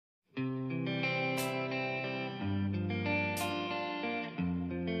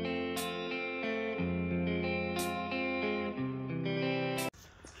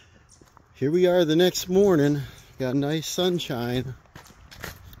Here we are the next morning. Got nice sunshine.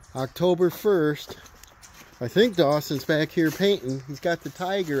 October 1st. I think Dawson's back here painting. He's got the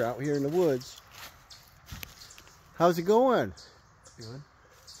tiger out here in the woods. How's it going? Good.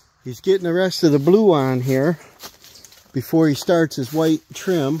 He's getting the rest of the blue on here before he starts his white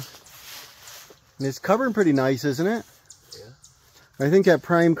trim. And it's covering pretty nice, isn't it? Yeah. I think that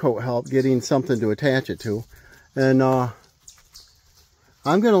prime coat helped getting something to attach it to. And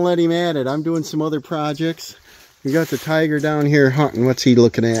I'm going to let him at it. I'm doing some other projects. We got the tiger down here hunting. What's he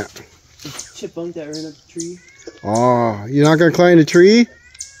looking at? It's chipmunk that ran up the tree. Oh, you're not going to climb the tree?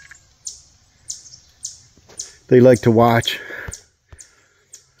 They like to watch.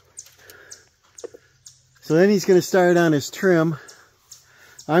 So then he's going to start on his trim.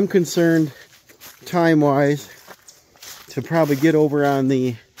 I'm concerned, time-wise, to probably get over on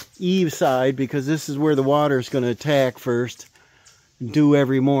the eave side because this is where the water is going to attack first. Due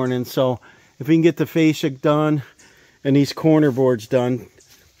every morning. So if we can get the fascia done and these corner boards done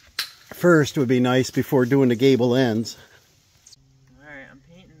first would be nice before doing the gable ends. Alright, I'm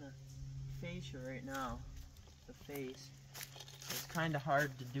painting the fascia right now. The face. It's kind of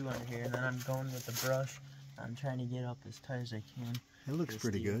hard to do under here, and then I'm going with the brush. I'm trying to get up as tight as I can. It looks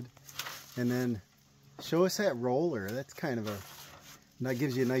pretty good. And then show us that roller. That's kind of a, that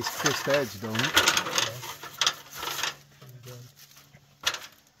gives you a nice crisp edge, don't it?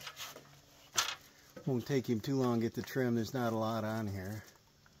 Won't take him too long to get the trim. There's not a lot on here.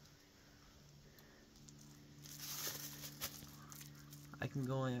 I can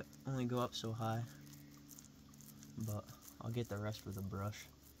only go up so high, but I'll get the rest with a brush.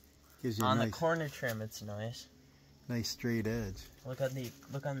 Gives you on a the corner trim, it's nice. Nice straight edge. Look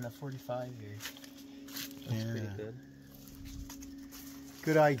on the 45 here. That's pretty good.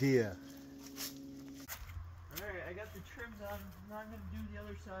 Good idea. Alright, I got the trims on. Now I'm going to do the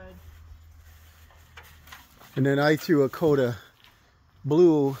other side. And then I threw a coat of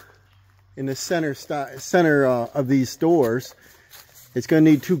blue in the center of these doors. It's going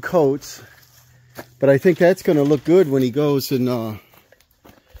to need 2 coats, but I think that's going to look good when he goes and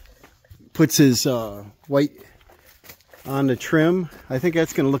puts his white on the trim. I think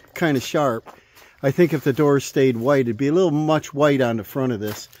that's going to look kind of sharp. I think if the doors stayed white, it'd be a little much white on the front of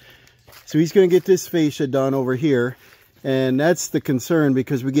this. So he's going to get this fascia done over here, and that's the concern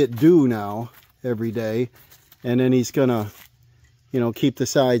because we get dew now every day. And then he's gonna, you know, keep the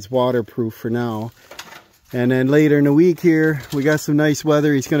sides waterproof for now. And then later in the week here, we got some nice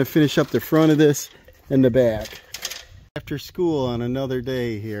weather. He's gonna finish up the front of this and the back. After school on another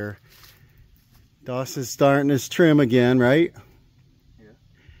day here, Dawson's starting his trim again, right? Yeah.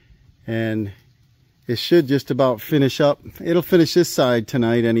 And it should just about finish up. It'll finish this side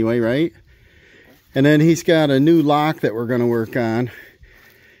tonight anyway, right? And then he's got a new lock that we're gonna work on.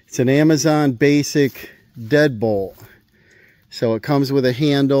 It's an Amazon Basic deadbolt. So it comes with a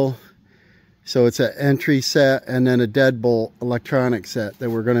handle. So it's an entry set and then a deadbolt electronic set that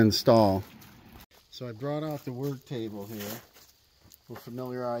we're going to install. So I brought out the work table here. We'll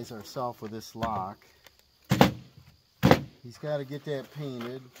familiarize ourselves with this lock. He's got to get that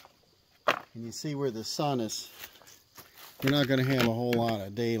painted. And you see where the sun is. You're not going to have a whole lot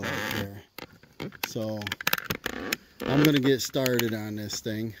of daylight here. So I'm going to get started on this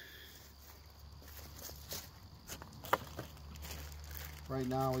thing. Right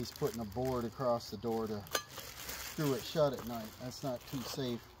now he's putting a board across the door to screw it shut at night. That's not too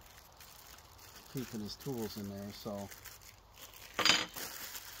safe, keeping his tools in there. So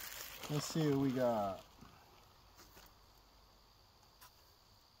let's see what we got.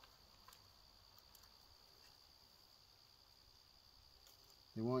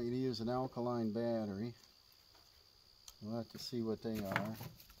 They want you to use an alkaline battery. We'll have to see what they are.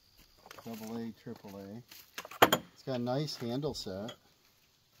 AA, AAA. It's got a nice handle set.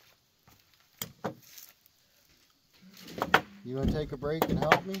 You want to take a break and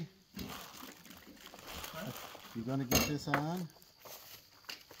help me? You going to get this on?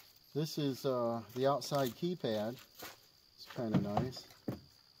 This is the outside keypad. It's kind of nice.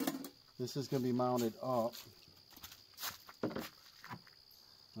 This is going to be mounted up.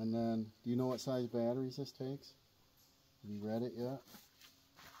 And then, do you know what size batteries this takes? Have you read it yet?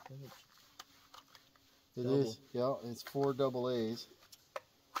 It is, yeah, it's 4 AA's.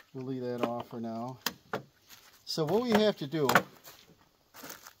 We'll leave that off for now. So what we have to do,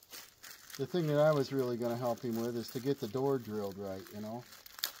 the thing that I was really going to help him with is to get the door drilled right, you know.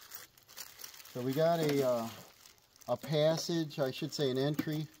 So we got a passage, I should say an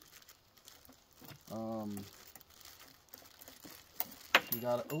entry. We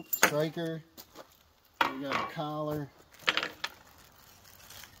got a striker. We got a collar.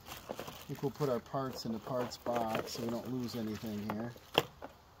 think we'll put our parts in the parts box so we don't lose anything here.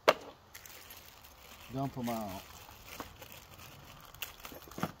 Dump them out.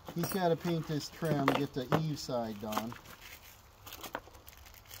 He's got to paint this trim, get the eave side done.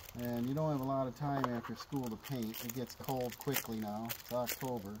 And you don't have a lot of time after school to paint. It gets cold quickly now. It's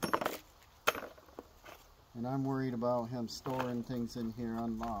October. And I'm worried about him storing things in here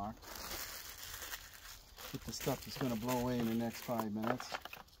unlocked. Get the stuff that's going to blow away in the next 5 minutes.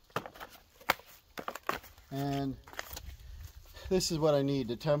 And this is what I need,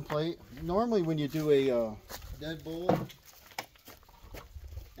 the template. Normally when you do a deadbolt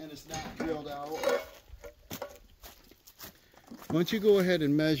and it's not drilled out, once you go ahead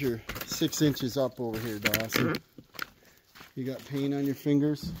and measure 6 inches up over here, Dawson, you got paint on your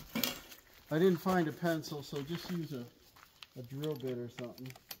fingers. I didn't find a pencil, so just use a drill bit or something.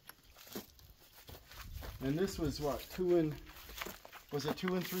 And this was what, 2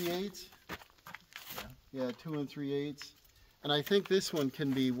 3/8? Yeah, 2 3/8. And I think this one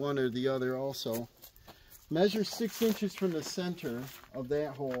can be one or the other also. Measure 6 inches from the center of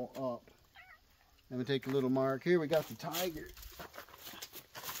that hole up. I'm gonna take a little mark. Here we got the tiger.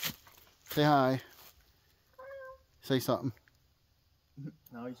 Say hi. Say something.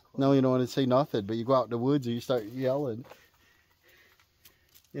 No, he's close. No, you don't want to say nothing, but you go out in the woods and you start yelling.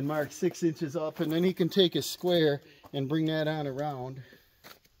 And mark 6 inches up, and then he can take a square and bring that on around.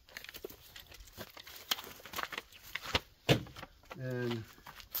 And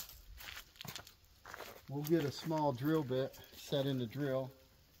we'll get a small drill bit set in the drill,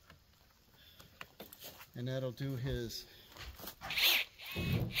 and that'll do his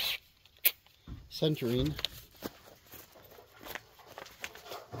centering.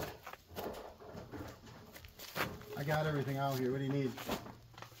 I got everything out here. What do you need?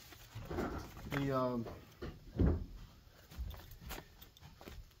 You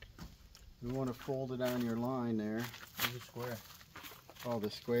want to fold it on your line there. The square. Oh,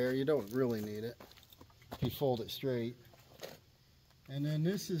 the square. You don't really need it. You fold it straight. And then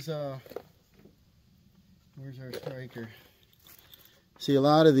this is where's our striker? See, a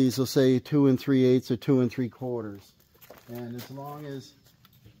lot of these will say 2 3/8 or 2 3/4. And as long as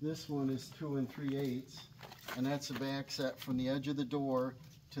this one is 2 3/8, and that's the back set from the edge of the door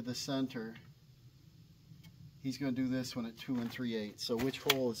to the center, he's going to do this one at 2 3/8. So which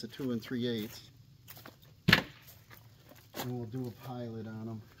hole is a 2 3/8? And we'll do a pilot on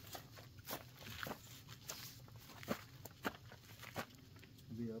them.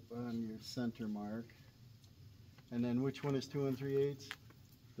 It'll be up on your center mark. And then which one is 2 3/8?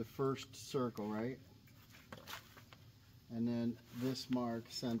 The first circle, right? And then this mark,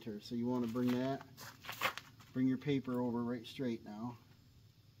 center. So you want to bring that, bring your paper over right straight now.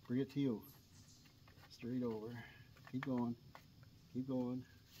 Bring it to you. Straight over. Keep going. Keep going.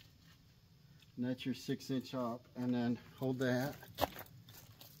 And that's your 6 inch up. And then hold that.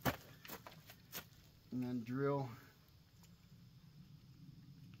 And then drill.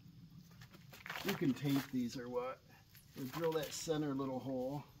 You can tape these or what. And drill that center little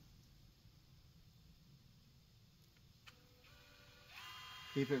hole.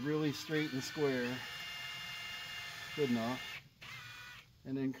 Keep it really straight and square. Good enough.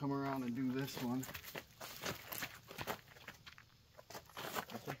 And then come around and do this one.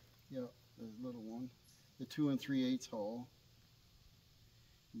 Yep, the little one. The 2 3/8 hole.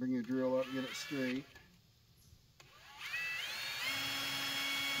 Bring your drill up, get it straight.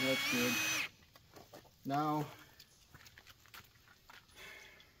 That's good. Now,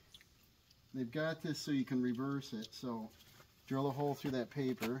 they've got this so you can reverse it. So, drill a hole through that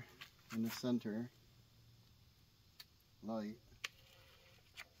paper in the center. Light.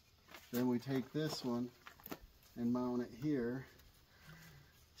 Then we take this one and mount it here.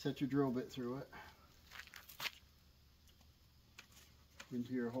 Set your drill bit through it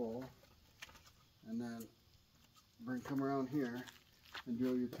into your hole, and then come around here and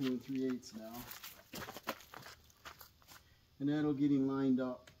drill your 2 3/8 now. And that'll get him lined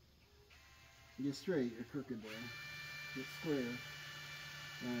up. Get straight or crooked there. Get square.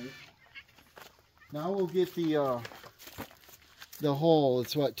 Right. Now we'll get the hole.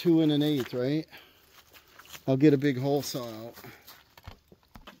 It's what, 2 1/8, right? I'll get a big hole saw out.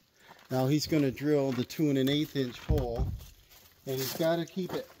 Now he's going to drill the 2 1/8 inch hole, and he's got to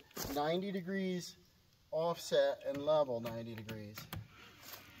keep it 90 degrees offset and level 90 degrees.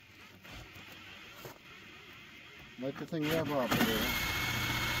 Let the thing rev up there.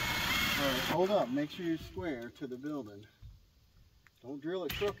 Alright, hold up. Make sure you're square to the building. Don't drill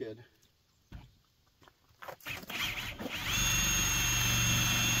it crooked.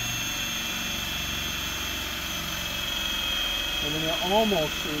 And then it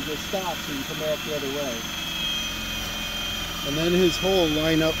almost just stops and you come back the other way. And then his hole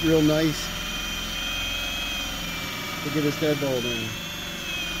line up real nice to get his deadbolt in.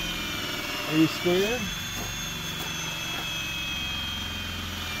 Are you scared?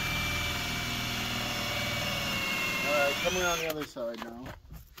 Alright, come around the other side now.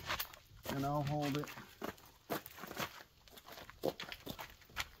 And I'll hold it.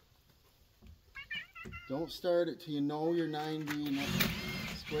 Don't start it till you know you're 90 and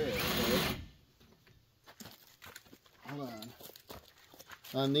that's square, okay? Hold on.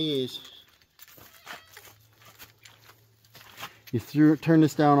 On these, you turn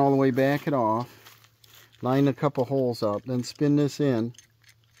this down all the way, back it off, line a couple holes up, then spin this in.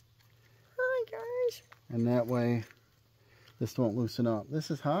 Hi guys. And that way, this won't loosen up.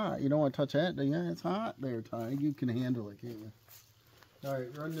 This is hot. You don't want to touch that, do you? It's hot there, Ty. You can handle it, can't you? All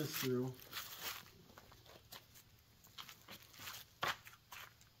right, run this through.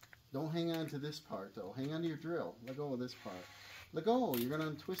 Don't hang on to this part, though. Hang on to your drill. Let go of this part. Let go. You're going to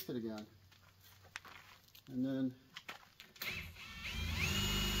untwist it again. And then...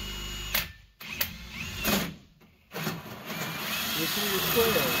 this is your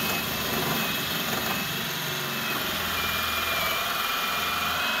square.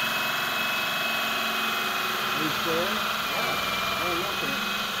 Are you square? Yeah. Oh, look at it.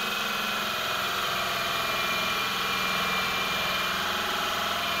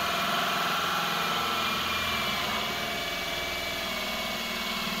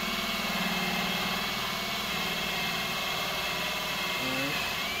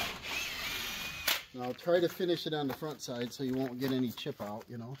 Now try to finish it on the front side so you won't get any chip out,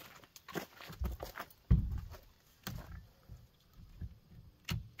 you know.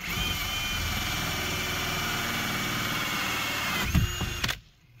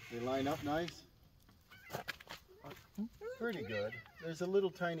 They line up nice. Pretty good. There's a little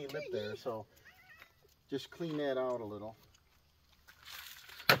tiny lip there, so just clean that out a little.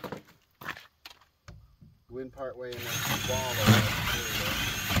 Go in part way and then ball the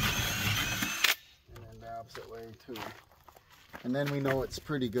opposite way too. And then we know it's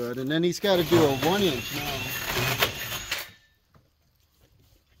pretty good. And then he's got to do a 1 inch now.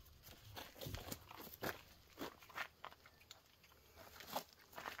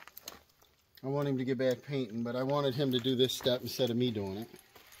 I want him to get back painting, but I wanted him to do this step instead of me doing it.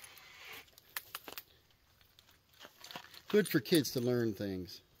 Good for kids to learn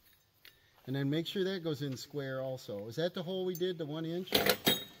things. And then make sure that goes in square also. Is that the hole we did, the 1 inch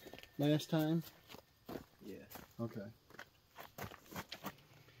last time? Yeah. Okay.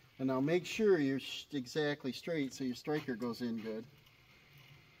 And now make sure you're exactly straight so your striker goes in good.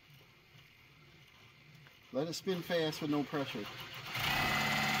 Let it spin fast with no pressure.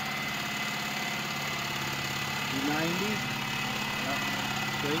 90.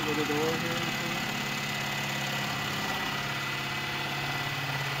 Straight with the door here.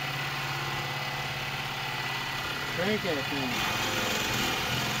 Crank that thing.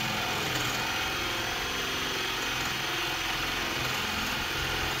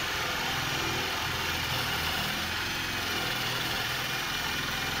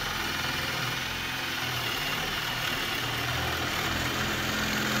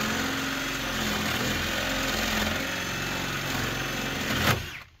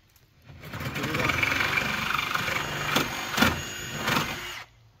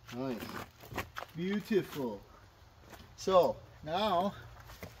 Nice. Beautiful. So now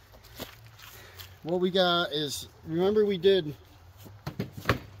what we got is, remember we did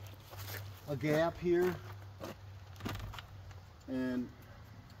a gap here, and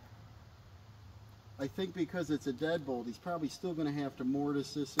I think because it's a deadbolt he's probably still going to have to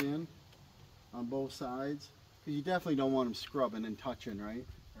mortise this in on both sides, because you definitely don't want him scrubbing and touching, right?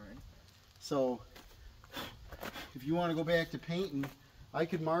 Right. So if you want to go back to painting, I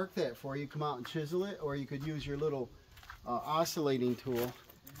could mark that for you, come out and chisel it, or you could use your little oscillating tool.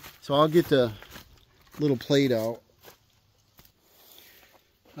 So I'll get the little plate out.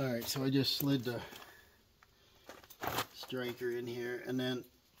 Alright, so I just slid the striker in here, and then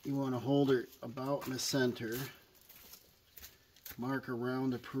you want to hold it about in the center, mark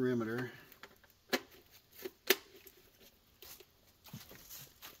around the perimeter,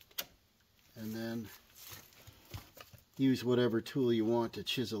 and then use whatever tool you want to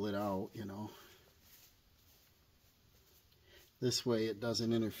chisel it out, you know. This way it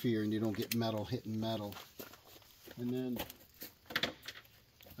doesn't interfere and you don't get metal hitting metal. And then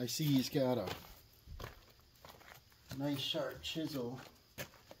I see he's got a nice sharp chisel.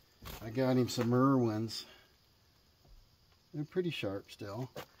 I got him some Irwins. They're pretty sharp still.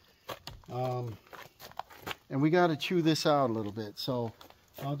 And we got to chew this out a little bit. So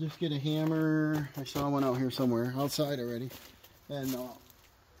I'll just get a hammer. I saw one out here somewhere, outside already. And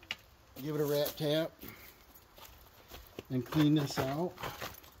give it a rat tap. And clean this out.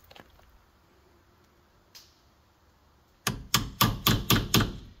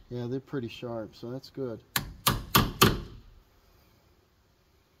 Yeah, they're pretty sharp, so that's good.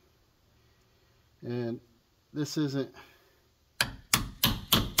 And this isn't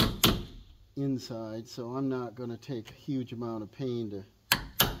inside, so I'm not going to take a huge amount of pain to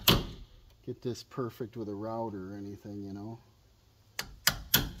get this perfect with a router or anything, you know.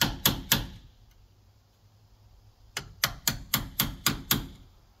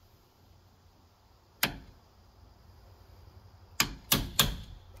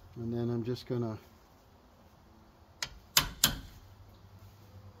 And then I'm just going to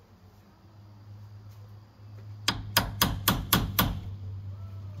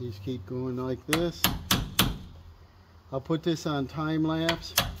these keep going like this. I'll put this on time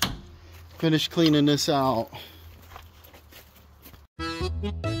lapse. Finish cleaning this out.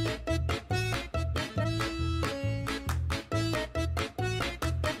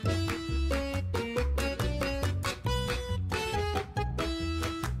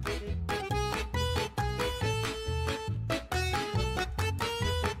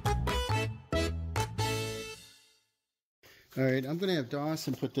 All right, I'm going to have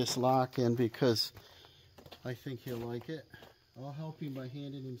Dawson put this lock in because I think he'll like it. I'll help him by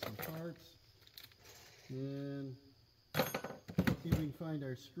handing him some parts. And see if we can find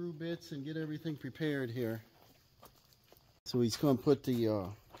our screw bits and get everything prepared here. So he's going to put the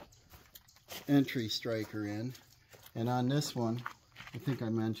entry striker in. And on this one, I think I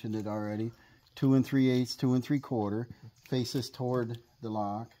mentioned it already, 2 3/8, 2 3/4, faces toward the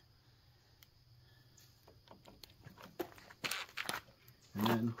lock. And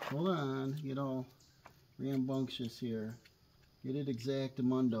then, hold on, get all rambunctious here. Get it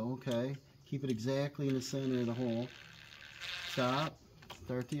exactamundo, okay? Keep it exactly in the center of the hole. Stop.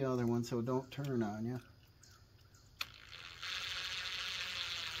 Start the other one so it don't turn on you.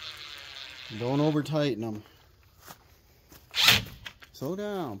 Don't over tighten them. Slow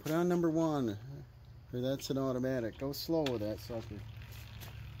down. Put on number 1. Or that's an automatic. Go slow with that sucker.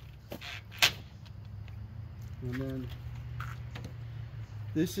 And then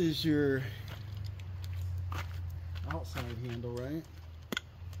this is your outside handle, right?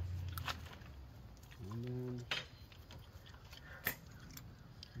 And then,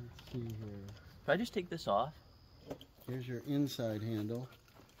 let's see here. If I just take this off? Here's your inside handle.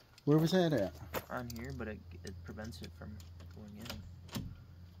 Where was that at? On here, but it prevents it from going in.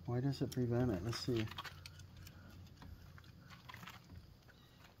 Why does it prevent it? Let's see.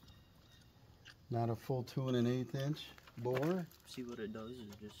 Not a full 2 1/8 inch bore. See what it does is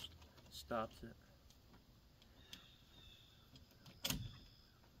it just stops it.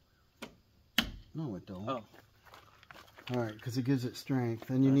 No, it don't. Oh. All right, because it gives it strength.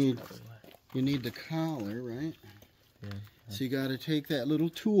 Then you need the collar, right? Yeah. So you got to take that little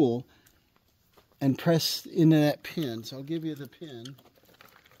tool and press into that pin. So I'll give you the pin.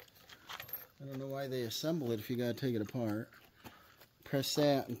 I don't know why they assemble it if you got to take it apart. Press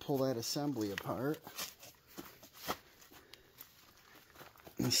that and pull that assembly apart.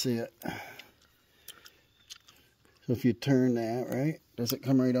 Let's see it. So if you turn that, right, does it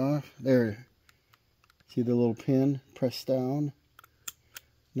come right off? There. See the little pin? Press down.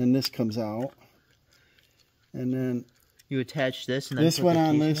 And then this comes out. And then you attach this and then this put went the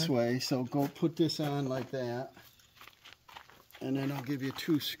on case this way, so go put this on like that. And then I'll give you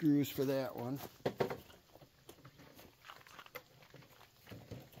 2 screws for that one.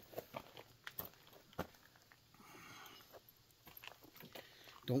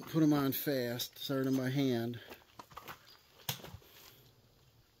 Don't put them on fast, start them by hand.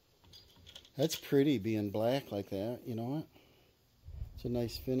 That's pretty being black like that, you know what? It's a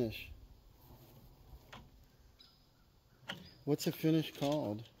nice finish. What's the finish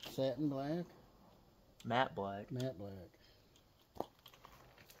called? Satin black? Matte black. Matte black.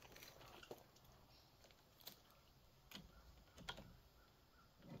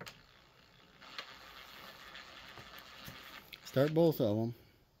 Start both of them.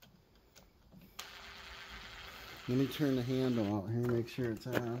 Let me turn the handle out here, make sure it's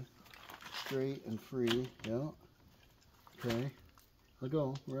on. Straight and free. Yeah. Okay. Let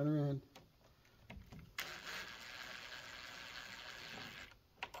go. Run around.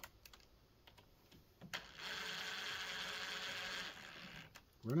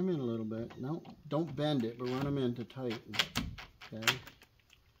 Run them in a little bit. No, don't bend it, but run them in to tighten. Okay.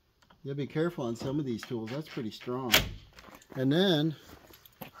 You gotta be careful on some of these tools. That's pretty strong. And then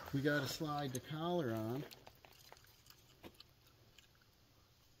we gotta slide the collar on.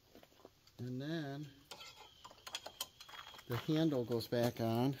 And then the handle goes back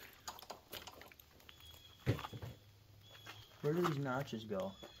on. Where do these notches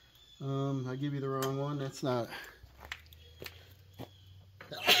go? I give you the wrong one. That's not.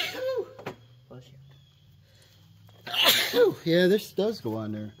 Bless you. Yeah, this does go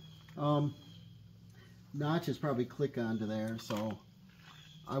on there. Notches probably click onto there, so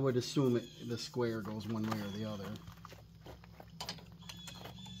I would assume the square goes one way or the other.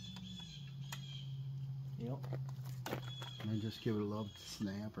 Yep. And just give it a little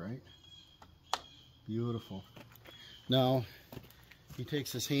snap, right? Beautiful. Now, he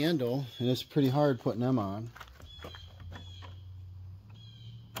takes his handle, and it's pretty hard putting them on.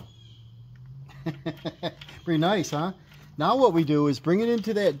 Pretty nice, huh? Now what we do is bring it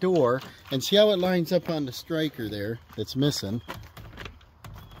into that door and see how it lines up on the striker there that's missing.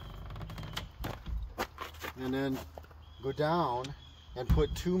 And then go down and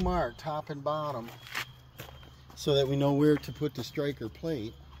put 2 marks, top and bottom, so that we know where to put the striker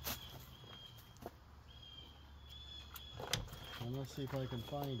plate. And let's see if I can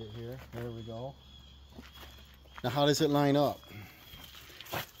find it here. There we go. Now how does it line up?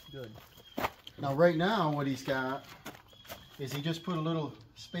 Good. Now right now what he's got is he just put a little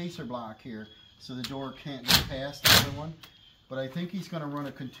spacer block here so the door can't go past the other one. But I think he's going to run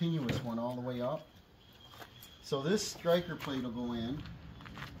a continuous one all the way up. So this striker plate will go in.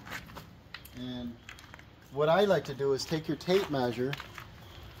 And what I like to do is take your tape measure,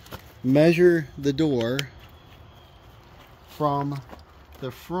 measure the door from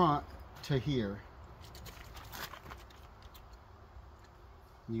the front to here.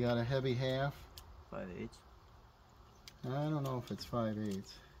 You got a heavy half? 5/8. I don't know if it's 5/8.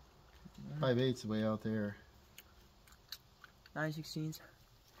 5/8 way out there. 9/16.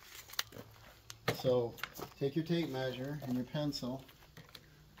 So take your tape measure and your pencil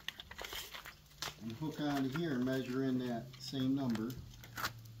and hook onto here and measure in that same number.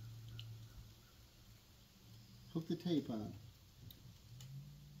 Hook the tape on.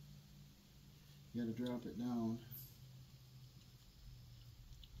 You got to drop it down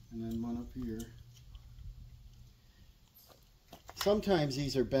and then one up here. Sometimes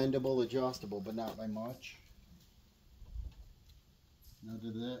these are bendable, adjustable, but not by much. Now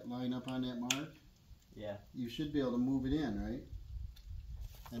did that line up on that mark? Yeah. You should be able to move it in, right?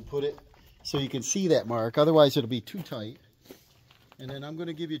 And put it so you can see that mark, otherwise it'll be too tight. And then I'm going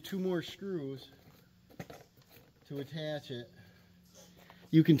to give you 2 more screws to attach it.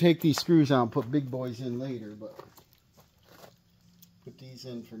 You can take these screws out and put big boys in later, but put these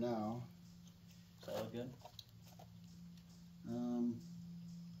in for now. Does that look good? I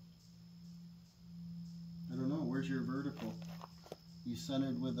don't know, where's your vertical? You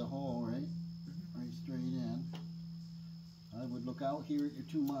centered with the hole, right? Right straight in. I would look out here at your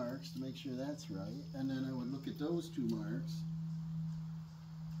 2 marks to make sure that's right, and then I would look at those 2 marks.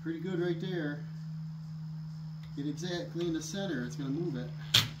 Pretty good right there. Get exactly in the center, it's going to move it.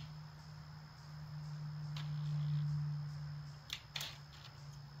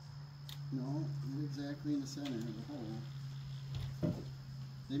 No, get exactly in the center of the hole.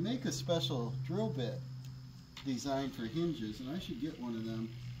 They make a special drill bit designed for hinges, and I should get one of them.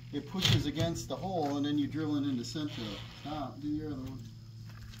 It pushes against the hole, and then you drill it in the center. Stop, do your other one.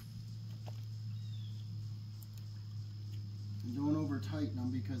 And don't over tighten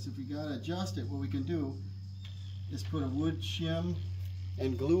them, because if we gotta adjust it, what we can do is put a wood shim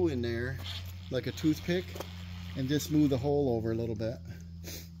and glue in there, like a toothpick, and just move the hole over a little bit.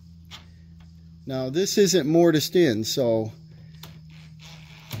 Now this isn't mortised in, so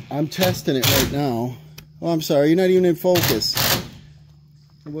I'm testing it right now. Oh, I'm sorry, you're not even in focus.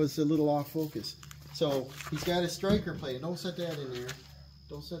 It was a little off focus. So he's got his striker plate. Don't set that in there.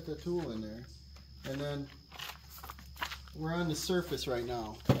 Don't set the tool in there. And then we're on the surface right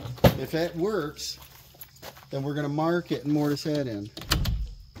now. If that works, then we're going to mark it and mortise that in.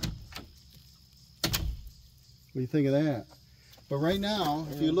 What do you think of that? But right now,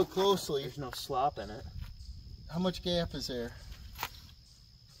 if you look closely, there's no slop in it. How much gap is there?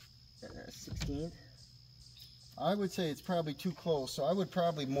 16th. I would say it's probably too close, so I would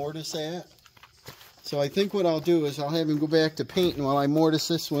probably mortise that. So I think what I'll do is I'll have him go back to painting while I mortise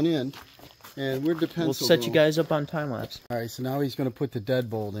this one in. And where'd the pencil We'll set go? you guys up on time lapse. Alright, so now he's going to put the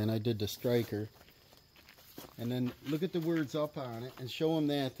deadbolt in. I did the striker. And then look at the words up on it and show him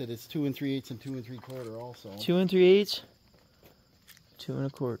that it's 2 3/8 and 2 3/4 also. 2 3/8, 2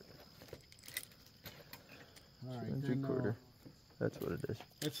 1/4. Alright, 2 3/4. That's what it is.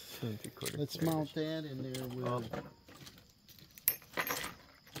 2 3/4. Let's mount that in there with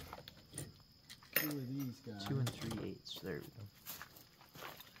 2 of these guys. 2 3/8. There we go.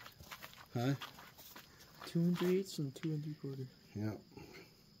 Huh? 2 3/8 and 2 3/4. Yep.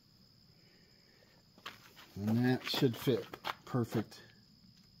 And that should fit perfect.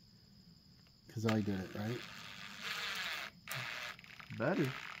 Because I did it, right? Better.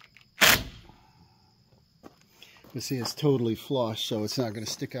 But see, it's totally flush, so it's not going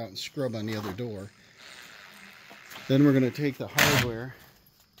to stick out and scrub on the other door. Then we're going to take the hardware.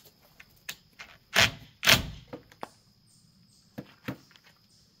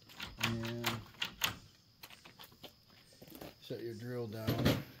 And set your drill down.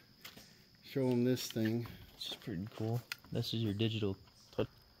 Show them this thing. This is pretty cool. This is your digital touch.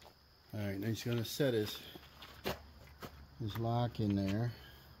 Alright, now he's going to set his lock in there.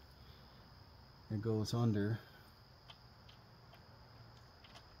 It goes under.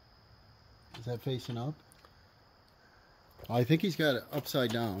 Is that facing up? I think he's got it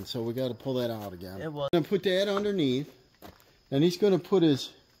upside down, so we got to pull that out again. It was. I'm going to put that underneath, and he's going to put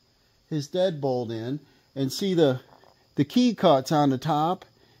his deadbolt in, and see the key cuts on the top.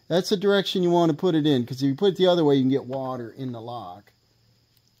 That's the direction you want to put it in, because if you put it the other way, you can get water in the lock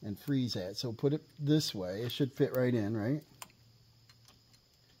and freeze that. So put it this way. It should fit right in, right?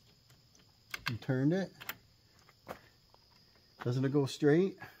 You turned it. Doesn't it go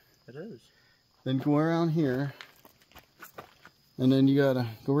straight? It is. Then go around here. And then you gotta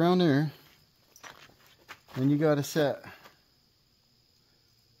go around there. And you gotta set.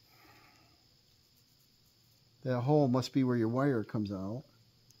 That hole must be where your wire comes out.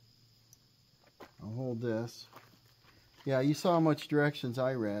 I'll hold this. Yeah, you saw how much directions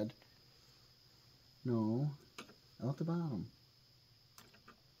I read. No, out the bottom.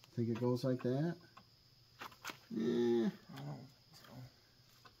 Think it goes like that?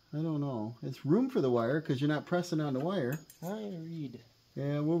 I don't know. It's room for the wire because you're not pressing on the wire. I read.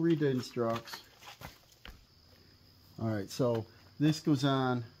 Yeah, we'll read the instructs. Alright, so this goes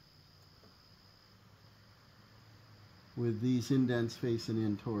on with these indents facing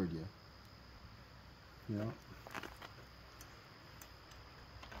in toward you. Yeah.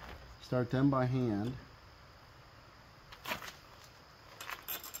 Start them by hand.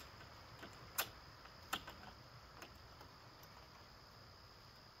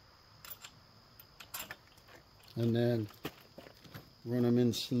 And then run them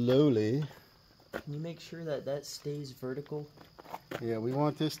in slowly. Can you make sure that that stays vertical? Yeah, we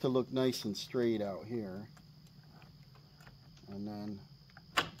want this to look nice and straight out here. And then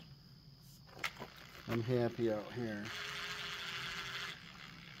I'm happy out here.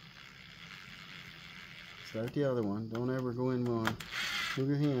 Start the other one. Don't ever go in wrong. Move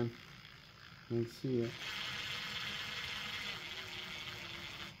your hand. Let's see it.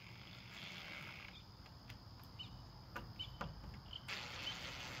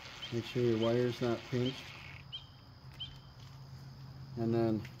 Make sure your wire's not pinched. And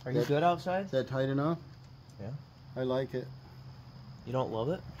then... Are you good outside? Is that tight enough? Yeah. I like it. You don't love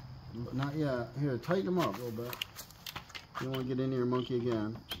it? Not yet. Here, tighten them up a little bit. You don't want to get in here and monkey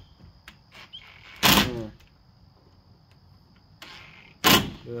again. There.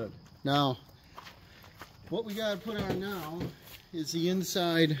 Good. Now, what we got to put on now is the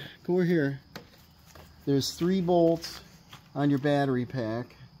inside. Go over here. There's 3 bolts on your battery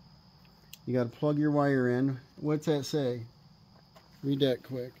pack. You got to plug your wire in. What's that say? Read that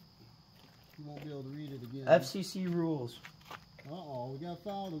quick. You won't be able to read it again. FCC rules. Uh-oh, we got to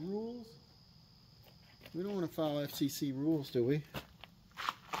follow the rules? We don't want to follow FCC rules, do we?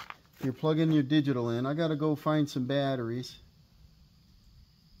 You're plugging your digital in. I got to go find some batteries.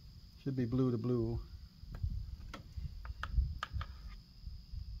 Should be blue to blue.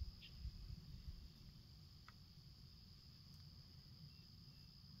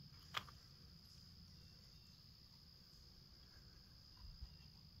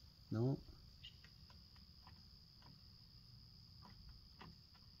 No.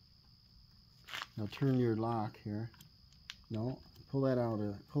 Now turn your lock here. No, pull that out.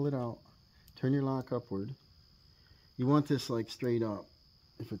 Pull it out. Turn your lock upward. You want this like straight up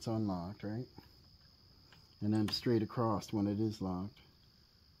if it's unlocked, right? And then straight across when it is locked.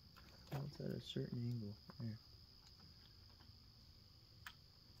 Oh, it's at a certain angle. There.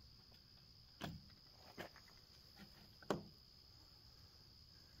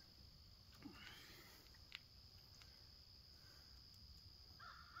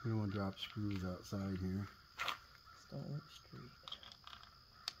 We don't want to drop screws outside here. This don't work straight.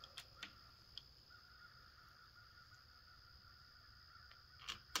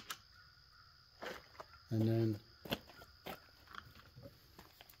 And then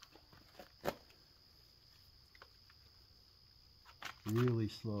really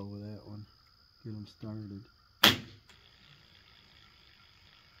slow with that one. Get them started.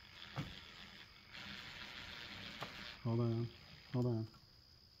 Hold on. Hold on.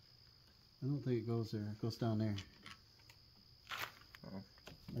 I don't think it goes there. It goes down there. Oh.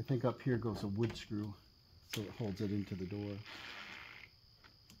 I think up here goes a wood screw, so it holds it into the door.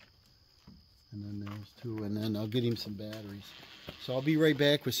 And then there's two, and then I'll get him some batteries. So I'll be right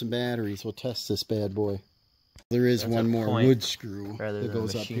back with some batteries. We'll test this bad boy. There is one more wood screw that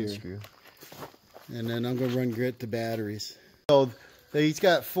goes up here. Screw. And then I'm going to run grit the batteries. So he's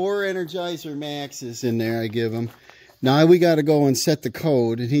got 4 Energizer Maxes in there I give him. Now we got to go and set the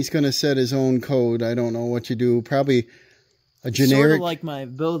code, and he's going to set his own code. I don't know what you do. Probably a generic. Sort of like my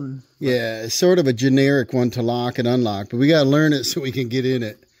building. Yeah, sort of a generic one to lock and unlock, but we got to learn it so we can get in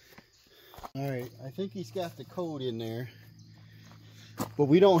it. All right, I think he's got the code in there, but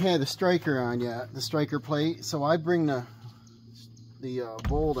we don't have the striker on yet, the striker plate. So I bring the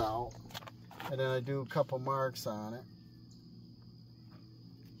bolt out, and then I do a couple marks on it.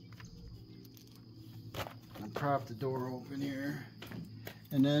 And prop the door open here,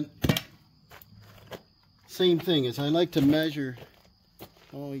 and then same thing is I like to measure.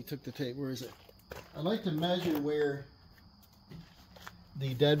 Oh, he took the tape. Where is it? I like to measure where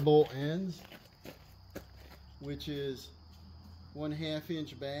the deadbolt ends, which is 1/2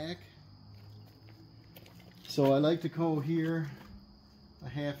 inch back. So I like to go here,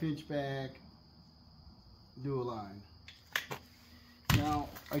 1/2 inch back, do a line. Now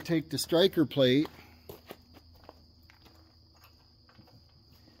I take the striker plate,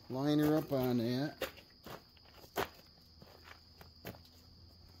 line her up on that,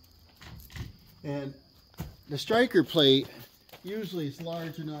 and the striker plate usually is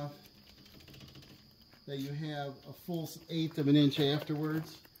large enough that you have a full 1/8 of an inch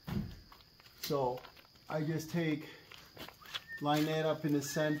afterwards. So I just line that up in the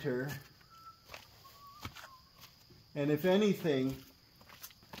center, and if anything,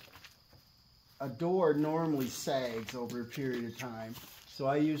 a door normally sags over a period of time. So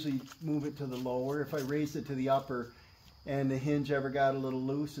I usually move it to the lower. If I raise it to the upper and the hinge ever got a little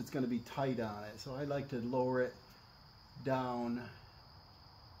loose, it's going to be tight on it. So I like to lower it down,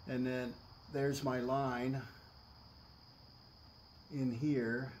 and then there's my line in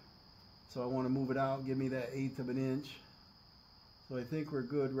here. So I want to move it out, give me that 1/8 of an inch. So I think we're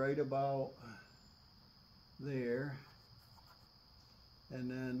good right about there.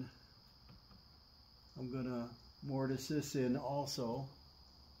 And then I'm gonna mortise this in also.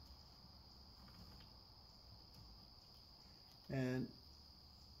 And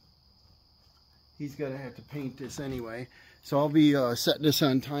he's gonna have to paint this anyway. So I'll be setting this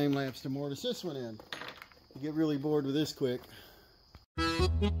on time lapse to mortise this one in. You get really bored with this quick.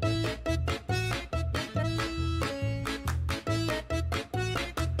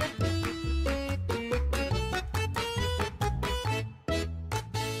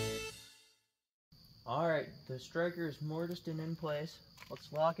 Alright, the striker is mortised and in place.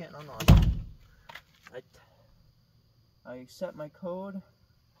 Let's lock it and unlock it. I set my code,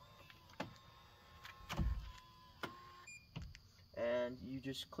 and you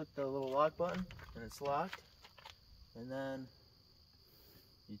just click the little lock button and it's locked, and then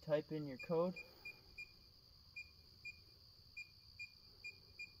you type in your code.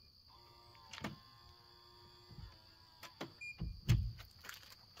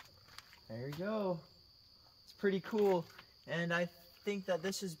 There you go. It's pretty cool, and I think that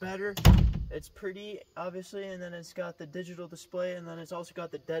this is better. It's pretty, obviously, and then it's got the digital display, and then it's also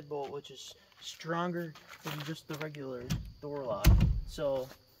got the deadbolt, which is stronger than just the regular door lock. So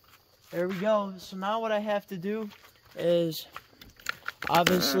there we go. So now what I have to do is,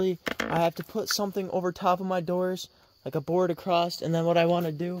 obviously, I have to put something over top of my doors, like a board across, and then what I want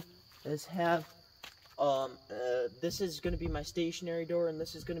to do is have this is going to be my stationary door, and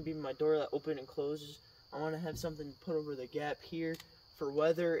this is going to be my door that opens and closes. I want to have something put over the gap here for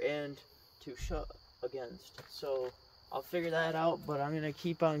weather and to shut against. So I'll figure that out, but I'm going to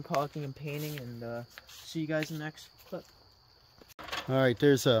keep on caulking and painting, and see you guys in the next clip. All right,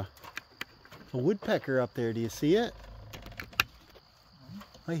 there's a woodpecker up there. Do you see it?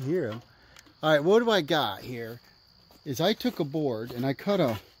 I hear him. All right, what do I got here is I took a board and I cut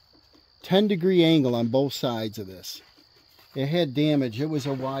a 10-degree angle on both sides of this. It had damage. It was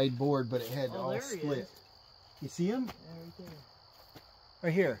a wide board, but it had all split. You see him? Yeah, right there.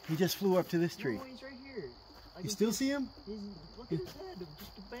 Right here. He just flew up to this tree. No, he's right here. You still see him? Look at his head,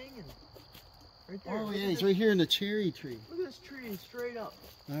 just a banging. Right there. Oh yeah, he's right here in the cherry tree. Look at this tree, straight up.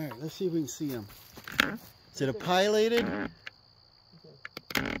 All right, let's see if we can see him. Is it a pilated?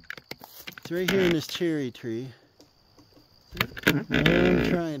 It's right here in this cherry tree. I'm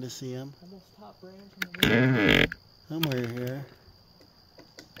trying to see him. On this top branch. Somewhere here.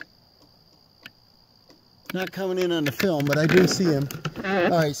 Not coming in on the film, but I do see him. All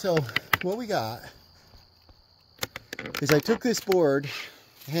right, so what we got is I took this board,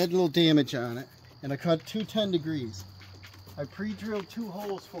 had a little damage on it, and I cut 2 10 degrees. I pre-drilled 2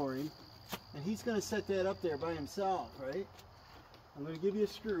 holes for him, and he's going to set that up there by himself, right? I'm going to give you a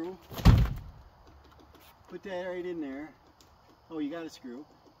screw. Put that right in there. Oh, you got a screw.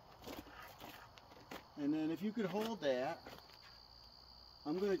 And then if you could hold that,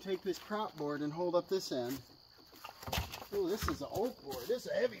 I'm going to take this prop board and hold up this end. Oh, this is an oak board. This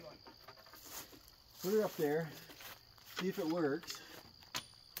is a heavy one. Put it up there. See if it works.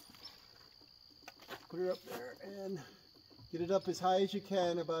 Put it up there and get it up as high as you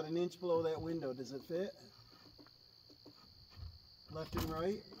can, about 1 inch below that window. Does it fit? Left and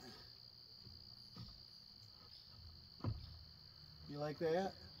right. You like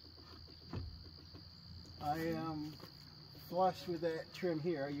that? I am flush with that trim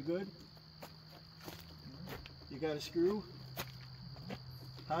here. Are you good? You got a screw?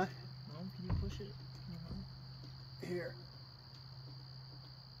 Huh? No, can you push it? Here.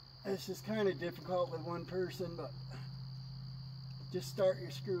 It's just kind of difficult with one person, but just start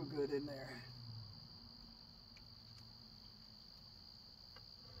your screw good in there.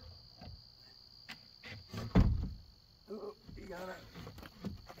 Oh, you got it.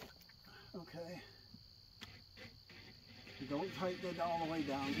 Okay. Don't tighten it all the way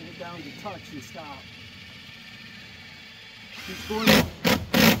down. Get it down to touch and stop. Keep going.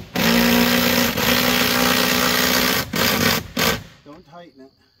 Don't tighten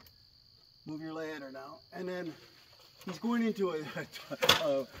it. Move your ladder now. And then he's going into a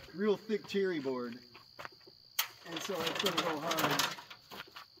real thick cherry board. And so it's going to go hard.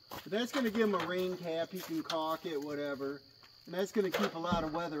 But that's going to give him a rain cap. He can caulk it, whatever. And that's going to keep a lot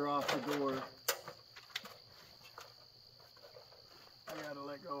of weather off the door. I gotta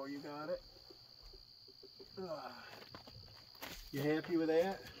let go. You got it? You happy with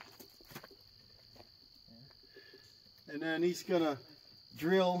that? Yeah. And then he's gonna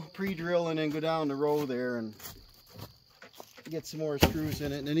drill, pre-drill, and then go down the row there and get some more screws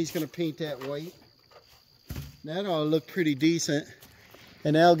in it. And then he's gonna paint that white. That'll look pretty decent.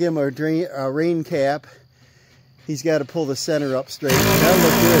 And that'll give him a rain cap. He's got to pull the center up straight. That'll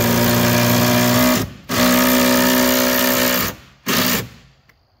look good.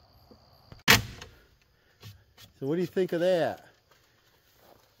 So what do you think of that?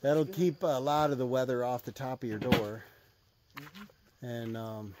 That'll keep a lot of the weather off the top of your door. And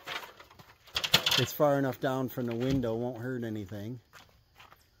it's far enough down from the window, won't hurt anything.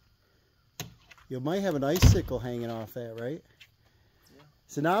 You might have an icicle hanging off that, right? Yeah.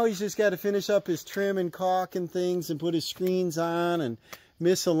 So now he's just got to finish up his trim and caulk and things and put his screens on and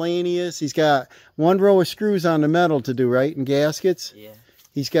miscellaneous. He's got 1 row of screws on the metal to do, right? And gaskets? Yeah.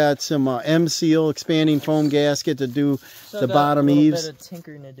 He's got some M-Seal expanding foam gasket to do the bottom eaves. A little bit of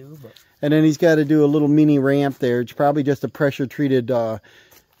tinkering to do, but... And then he's got to do a little mini ramp there. It's probably just a pressure-treated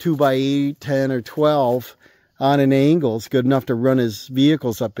 2x8, 10, or 12 on an angle. It's good enough to run his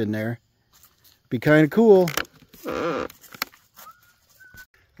vehicles up in there. Be kind of cool. All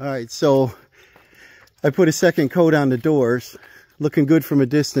right, so I put a second coat on the doors. Looking good from a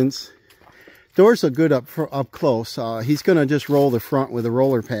distance. Doors look good up close. He's going to just roll the front with a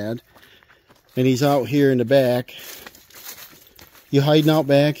roller pad. And he's out here in the back. You hiding out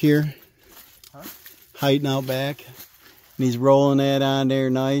back here? Huh? Hiding out back. And he's rolling that on there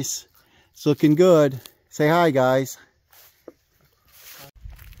nice. It's looking good. Say hi, guys.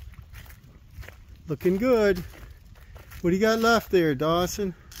 Looking good. What do you got left there,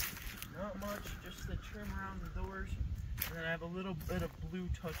 Dawson? Not much. Just the trim around the doors. And then I have a little bit of blue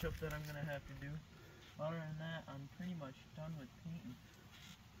touch-up that I'm going to have to do. Other than that, I'm pretty much done with painting.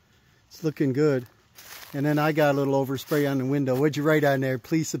 It's looking good. And then I got a little overspray on the window. What'd you write on there?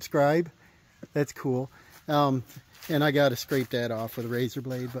 Please subscribe. That's cool. And I got to scrape that off with a razor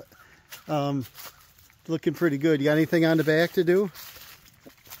blade. But looking pretty good. You got anything on the back to do?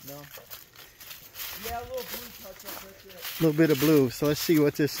 No. Yeah, a little blue touch-up. That's it. A little bit of blue. So let's see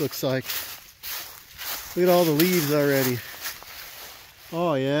what this looks like. Look at all the leaves already.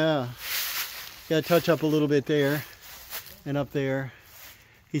 Oh yeah. Got to touch up a little bit there and up there.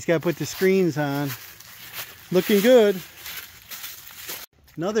 He's got to put the screens on. Looking good.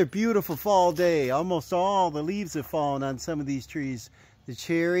 Another beautiful fall day. Almost all the leaves have fallen on some of these trees. The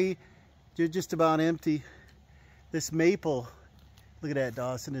cherry, they're just about empty. This maple, look at that,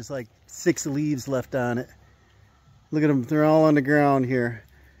 Dawson. There's like 6 leaves left on it. Look at them. They're all on the ground here.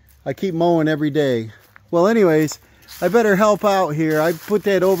 I keep mowing every day. Well, anyways, I better help out here. I put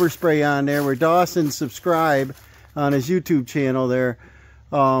that overspray on there where Dawson subscribe on his YouTube channel there.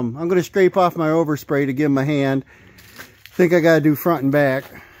 I'm going to scrape off my overspray to give him a hand. Think I got to do front and back.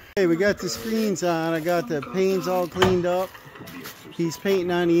 Okay, we got the screens on. I got the panes all cleaned up. He's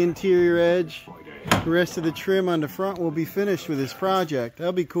painting on the interior edge. The rest of the trim on the front will be finished with this project.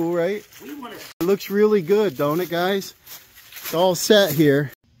 That'll be cool, right? It looks really good, don't it, guys? It's all set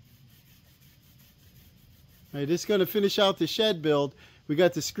here. All right, this is going to finish out the shed build. We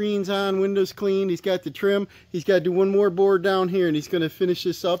got the screens on, windows cleaned. He's got the trim. He's got to do one more board down here, and he's going to finish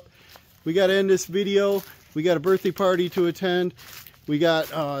this up. We got to end this video. We got a birthday party to attend. We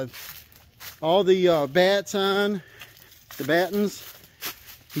got all the bats on, the battens.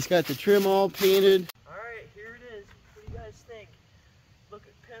 He's got the trim all painted. All right, here it is. What do you guys think? Look,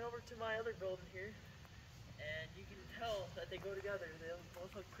 pan over to my other building here, and you can tell that they go together. They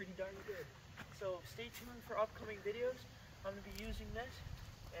both look pretty darn good. So stay tuned for upcoming videos. I'm going to be using this,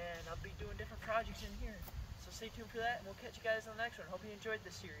 and I'll be doing different projects in here. So stay tuned for that, and we'll catch you guys on the next one. Hope you enjoyed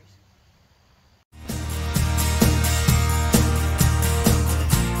this series.